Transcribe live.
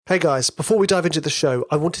Hey guys, before we dive into the show,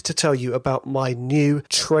 I wanted to tell you about my new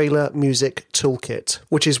trailer music toolkit,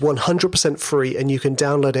 which is 100% free and you can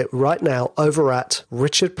download it right now over at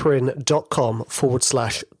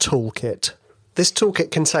richardpryn.com/toolkit. This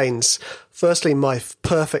toolkit contains, firstly, my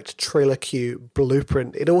perfect trailer cue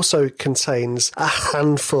blueprint. It also contains a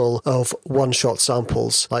handful of one-shot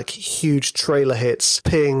samples, like huge trailer hits,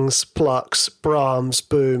 pings, plucks, brahms,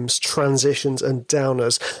 booms, transitions, and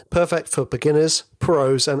downers. Perfect for beginners,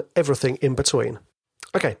 pros, and everything in between.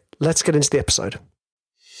 Okay, let's get into the episode.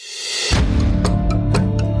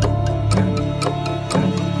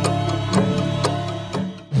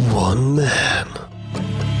 One man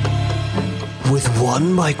with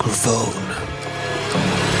one microphone.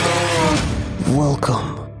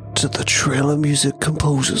 Welcome to the Trailer Music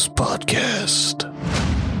Composers Podcast.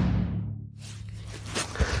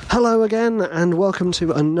 Hello again, and welcome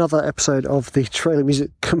to another episode of the Trailer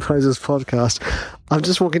Music Composers Podcast. I'm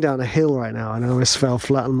just walking down a hill right now, and I almost fell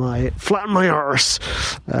flat on my arse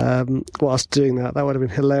whilst doing that. That would have been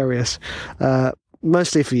hilarious.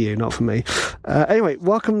 Mostly for you, not for me. Anyway,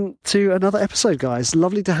 welcome to another episode, guys.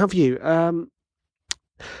 Lovely to have you.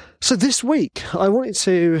 So this week, I wanted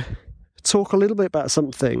to talk a little bit about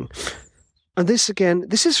something. And this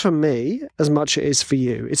is for me as much as it is for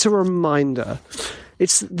you. It's a reminder.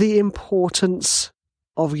 It's the importance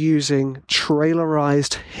of using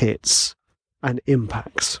trailerized hits and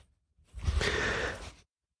impacts.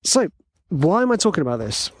 So, why am I talking about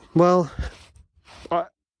this? Well,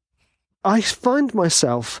 I find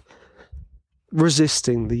myself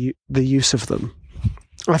resisting the use of them.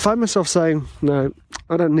 I find myself saying, no,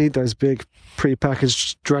 I don't need those big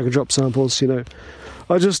pre-packaged drag-and-drop samples, I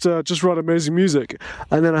just write amazing music.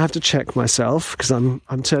 And then I have to check myself, because I'm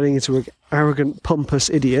turning into an arrogant, pompous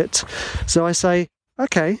idiot. So I say,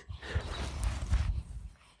 okay.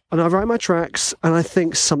 And I write my tracks, and I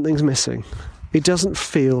think something's missing. It doesn't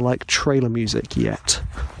feel like trailer music yet.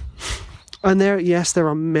 And there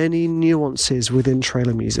are many nuances within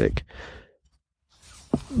trailer music.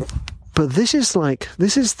 But this is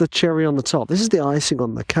the cherry on the top. This is the icing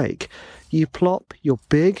on the cake. You plop your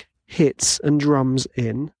big hits and drums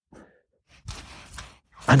in,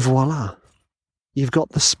 and voila, you've got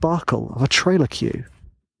the sparkle of a trailer cue.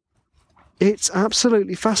 It's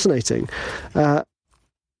absolutely fascinating. And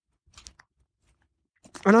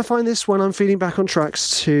I find this when I'm feeding back on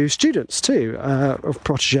tracks to students too, of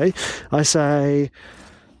Protégé. I say,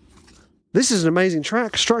 this is an amazing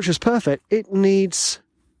track, structure's perfect, it needs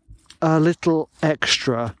a little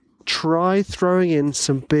extra. Try throwing in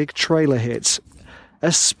some big trailer hits,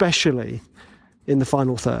 especially in the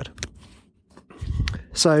final third.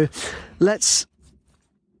 So let's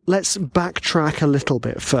backtrack a little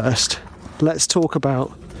bit first. Let's talk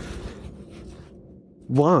about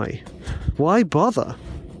why. Why bother?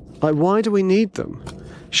 Like, why do we need them?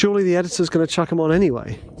 Surely the editor's going to chuck them on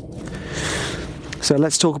anyway. So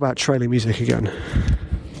let's talk about trailer music again.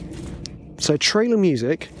 So trailer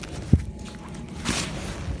music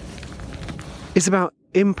is about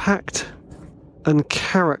impact and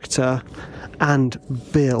character and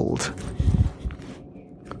build.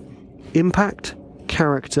 Impact,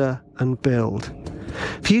 character, and build.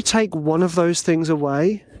 If you take one of those things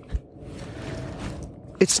away,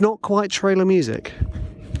 it's not quite trailer music.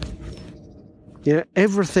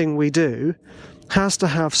 Everything we do has to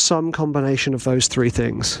have some combination of those three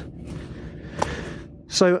things.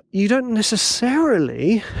 So you don't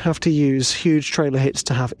necessarily have to use huge trailer hits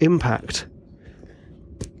to have impact,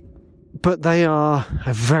 but they are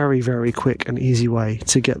a very, very quick and easy way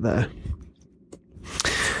to get there.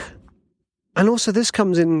 And also this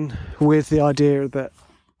comes in with the idea that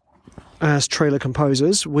as trailer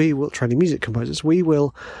music composers, we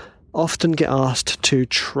will often get asked to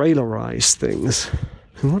trailerize things.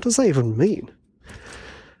 And what does that even mean?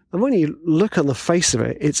 And when you look on the face of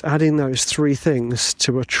it, it's adding those three things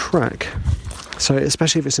to a track. So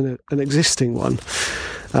especially if it's an existing one.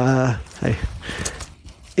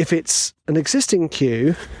 If it's an existing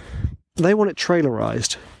cue, they want it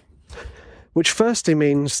trailerized, which firstly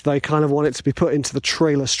means they kind of want it to be put into the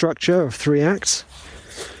trailer structure of 3 acts,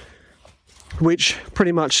 which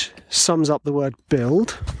pretty much sums up the word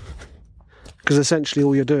build, because essentially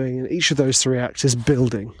all you're doing in each of those 3 acts is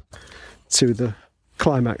building to the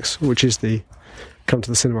climax, which is the come to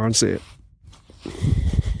the cinema and see it.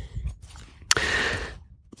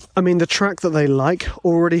 I mean, the track that they like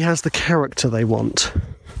already has the character they want.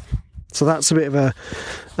 So that's a bit of a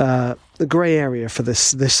grey area for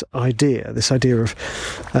this idea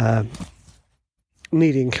of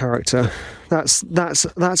needing character. That's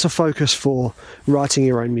a focus for writing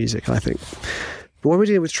your own music, I think. But when we're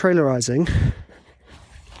dealing with trailerizing,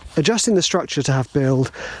 adjusting the structure to have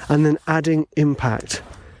build, and then adding impact,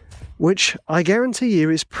 which I guarantee you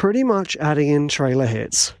is pretty much adding in trailer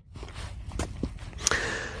hits.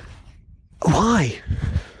 Why?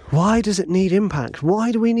 Why does it need impact?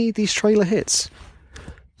 Why do we need these trailer hits?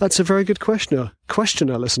 That's a very good questioner,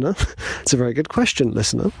 listener. It's a very good question,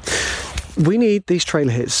 listener. We need these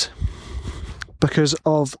trailer hits because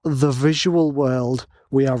of the visual world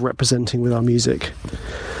we are representing with our music.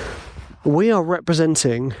 We are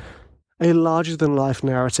representing a larger-than-life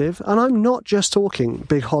narrative, and I'm not just talking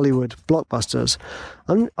big Hollywood blockbusters.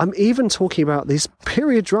 I'm even talking about these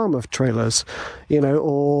period drama trailers,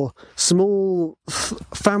 or small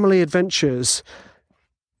family adventures.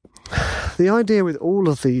 The idea with all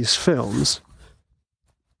of these films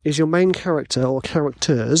is your main character or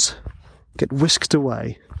characters get whisked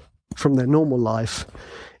away from their normal life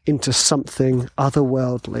into something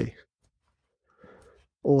otherworldly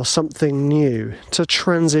or something new, to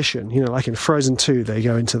transition. Like in Frozen 2, they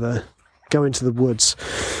go into the woods,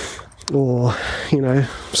 or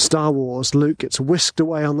Star Wars, Luke gets whisked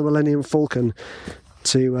away on the Millennium Falcon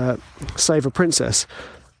to save a princess.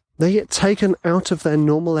 They get taken out of their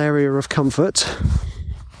normal area of comfort,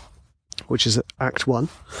 which is Act 1,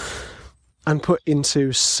 and put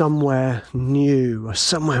into somewhere new,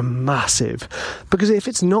 somewhere massive. Because if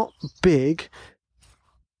it's not big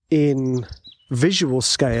in visual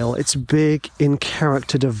scale, it's big in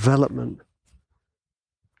character development.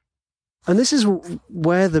 And this is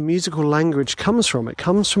where the musical language comes from. It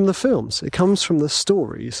comes from the films. It comes from the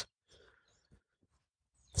stories.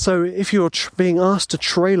 So if you're being asked to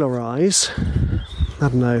trailerize,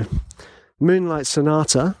 Moonlight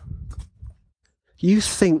Sonata, you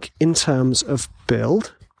think in terms of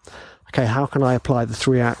build. Okay, how can I apply the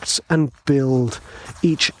 3 acts and build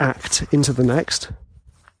each act into the next?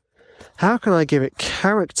 How can I give it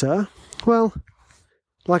character? Well,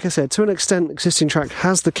 like I said, to an extent, existing track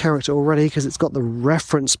has the character already because it's got the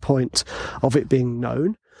reference point of it being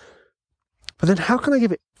known. But then how can I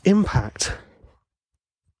give it impact?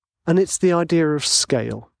 And it's the idea of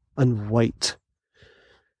scale and weight.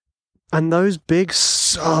 And those big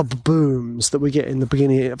sub-booms that we get in the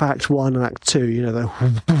beginning of Act 1 and Act 2,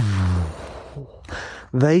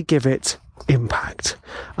 they give it impact.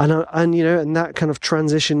 And that kind of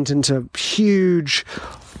transitioned into huge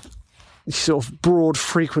sort of broad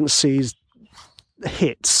frequencies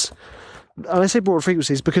hits. And I say broad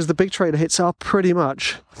frequencies because the big trailer hits are pretty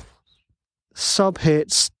much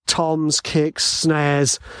sub-hits, toms, kicks,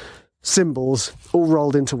 snares, cymbals, all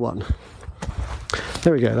rolled into one.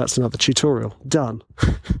 There we go, that's another tutorial. Done.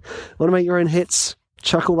 Want to make your own hits?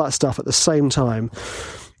 Chuck all that stuff at the same time,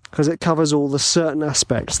 because it covers all the certain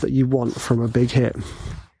aspects that you want from a big hit.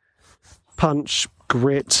 Punch,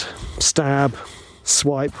 grit, stab,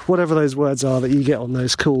 swipe, whatever those words are that you get on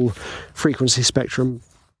those cool frequency spectrum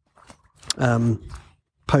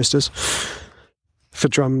posters for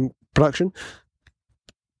drum production.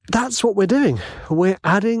 That's what we're doing. We're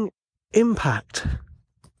adding impact.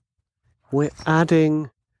 We're adding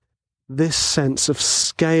this sense of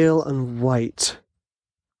scale and weight.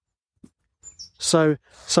 So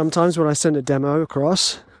sometimes when I send a demo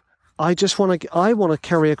across, I want to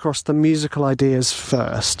carry across the musical ideas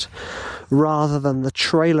first, rather than the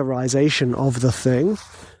trailerization of the thing.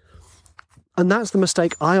 And that's the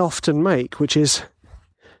mistake I often make, which is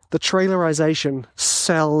the trailerization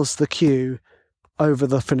sells the cue over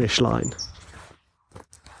the finish line.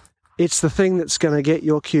 It's the thing that's going to get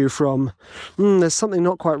your cue from, there's something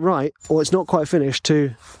not quite right, or it's not quite finished,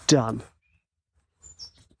 to done.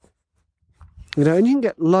 And you can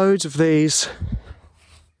get loads of these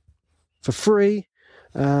for free.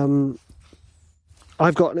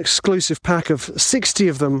 I've got an exclusive pack of 60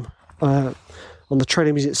 of them on the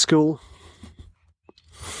Trailer Music School.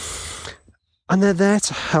 And they're there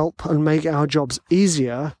to help and make our jobs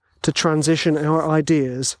easier to transition our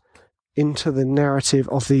ideas into the narrative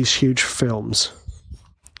of these huge films.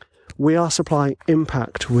 We are supplying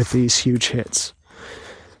impact with these huge hits.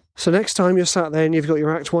 So next time you're sat there and you've got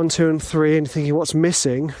your Act 1, 2 and 3 and you're thinking, what's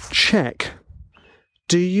missing? Check.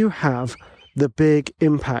 Do you have the big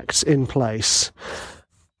impacts in place?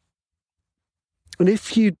 And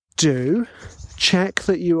if you do, check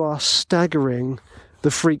that you are staggering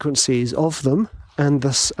the frequencies of them and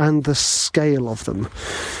the scale of them.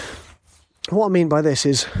 What I mean by this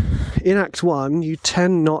is, in Act 1, you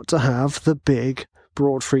tend not to have the big,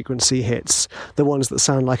 broad frequency hits, the ones that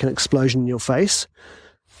sound like an explosion in your face.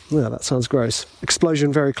 Yeah, that sounds gross.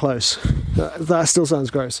 Explosion very close. That still sounds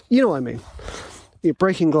gross. You know what I mean. You're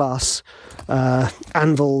breaking glass,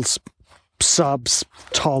 anvils, subs,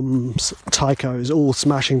 toms, taikos, all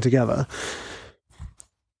smashing together.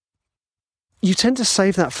 you tend to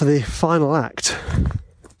save that for the final act.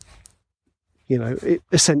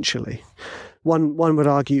 Essentially. One would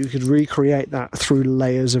argue you could recreate that through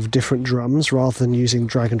layers of different drums rather than using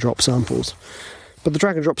drag and drop samples. But the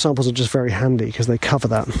drag and drop samples are just very handy because they cover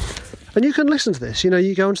that. And you can listen to this.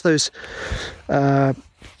 You go into those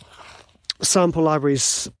sample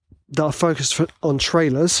libraries that are focused on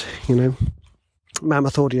trailers,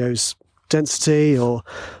 Mammoth Audio's Density or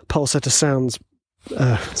Pulsator Sounds,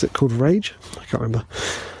 is it called Rage? I can't remember.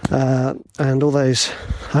 And all those,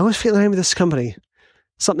 I always forget the name of this company.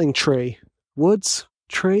 Something Tree. Woods?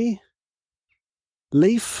 Tree?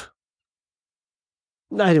 Leaf?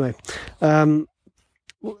 No, anyway.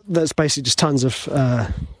 That's basically just tons of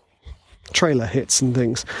trailer hits and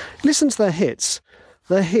things. Listen to their hits.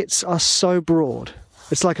 Their hits are so broad.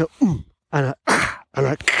 It's like a and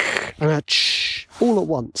a ch all at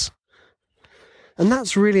once. And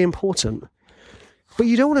that's really important. But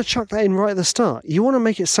you don't want to chuck that in right at the start. You want to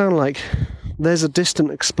make it sound like there's a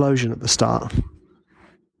distant explosion at the start.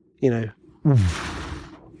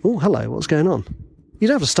 Oh, hello, what's going on? You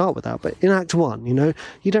don't have to start with that, but in Act 1,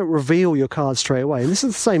 you don't reveal your cards straight away. And this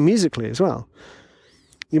is the same musically as well.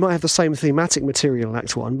 You might have the same thematic material in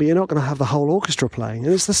Act 1, but you're not going to have the whole orchestra playing.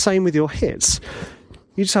 And it's the same with your hits.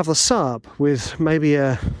 You just have the sub with maybe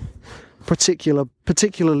a particularly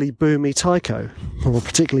boomy taiko, or a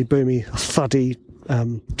particularly boomy, thuddy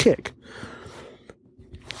kick.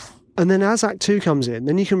 And then as Act 2 comes in,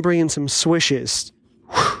 then you can bring in some swishes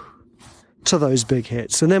to those big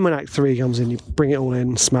hits. And then when Act 3 comes in, you bring it all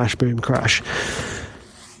in, smash, boom, crash.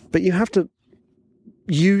 But you have to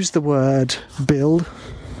use the word build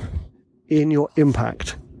in your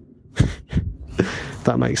impact.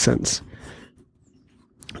 That makes sense.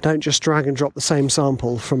 Don't just drag and drop the same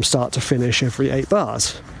sample from start to finish every 8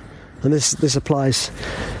 bars. And this applies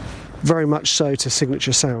very much so to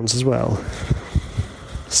signature sounds as well.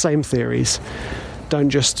 Same theories. Don't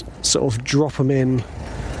just sort of drop them in,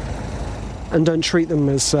 and don't treat them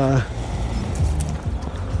as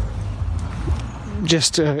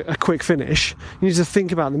just a quick finish. You need to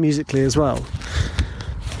think about them musically as well.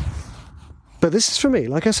 But this is for me,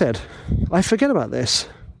 like I said, I forget about this.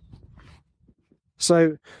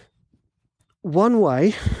 So, one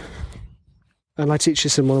way, and I teach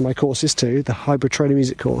this in one of my courses too, the Hybrid Trailer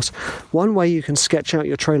Music course, one way you can sketch out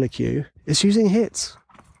your trailer cue is using hits.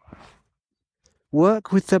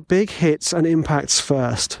 Work with the big hits and impacts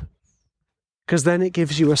first, because then it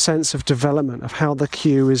gives you a sense of development of how the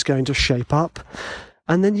cue is going to shape up,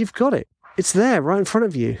 and then you've got it. It's there right in front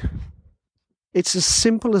of you. It's as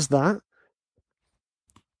simple as that,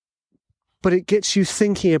 but it gets you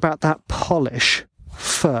thinking about that polish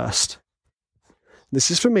first. This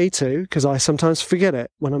is for me too, because I sometimes forget it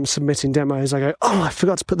when I'm submitting demos. I go, oh, I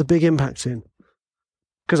forgot to put the big impacts in,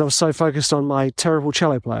 because I was so focused on my terrible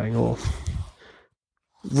cello playing or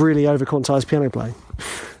really over-quantized piano playing.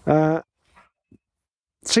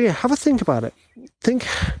 So yeah, have a think about it. Think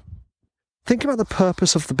about the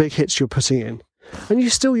purpose of the big hits you're putting in, and you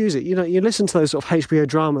still use it. You listen to those sort of HBO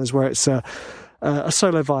dramas where it's a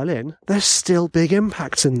solo violin. There's still big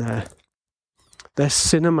impacts in there. They're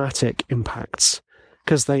cinematic impacts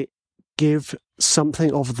because they give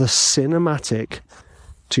something of the cinematic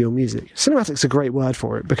to your music. Cinematic's a great word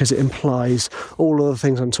for it because it implies all of the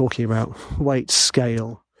things I'm talking about: weight,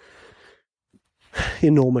 scale,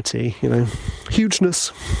 enormity,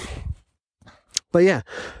 hugeness. But yeah,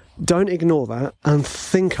 don't ignore that and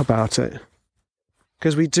think about it,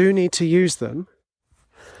 because we do need to use them,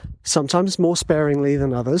 sometimes more sparingly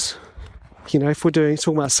than others. If we're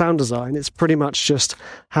talking about sound design, it's pretty much just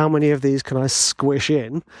how many of these can I squish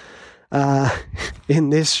in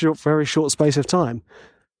this very short space of time.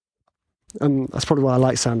 And that's probably why I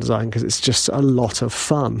like sound design, because it's just a lot of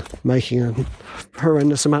fun making a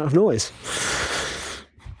horrendous amount of noise.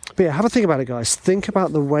 But yeah, have a think about it, guys. Think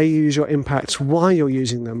about the way you use your impacts, why you're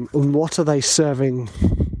using them, and what are they serving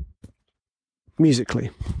musically.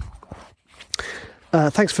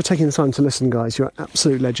 Thanks for taking the time to listen, guys. You're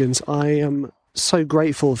absolute legends. I am so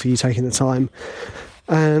grateful for you taking the time.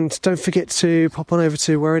 And don't forget to pop on over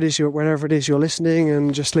to wherever it is you're listening,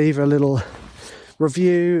 and just leave a little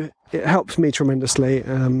review. It helps me tremendously,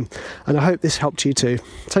 and I hope this helped you too.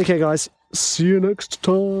 Take care, guys. See you next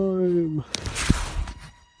time.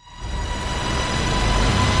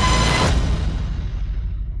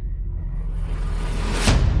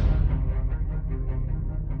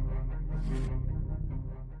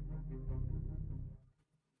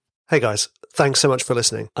 Hey guys, thanks so much for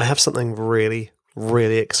listening. I have something really,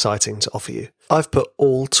 really exciting to offer you. I've put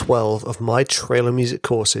all 12 of my trailer music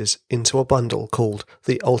courses into a bundle called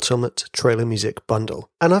the Ultimate Trailer Music Bundle.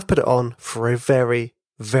 And I've put it on for a very,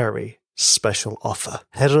 very special offer.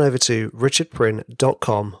 Head on over to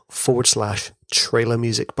richardpryn.com/trailer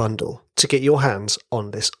music bundle to get your hands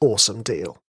on this awesome deal.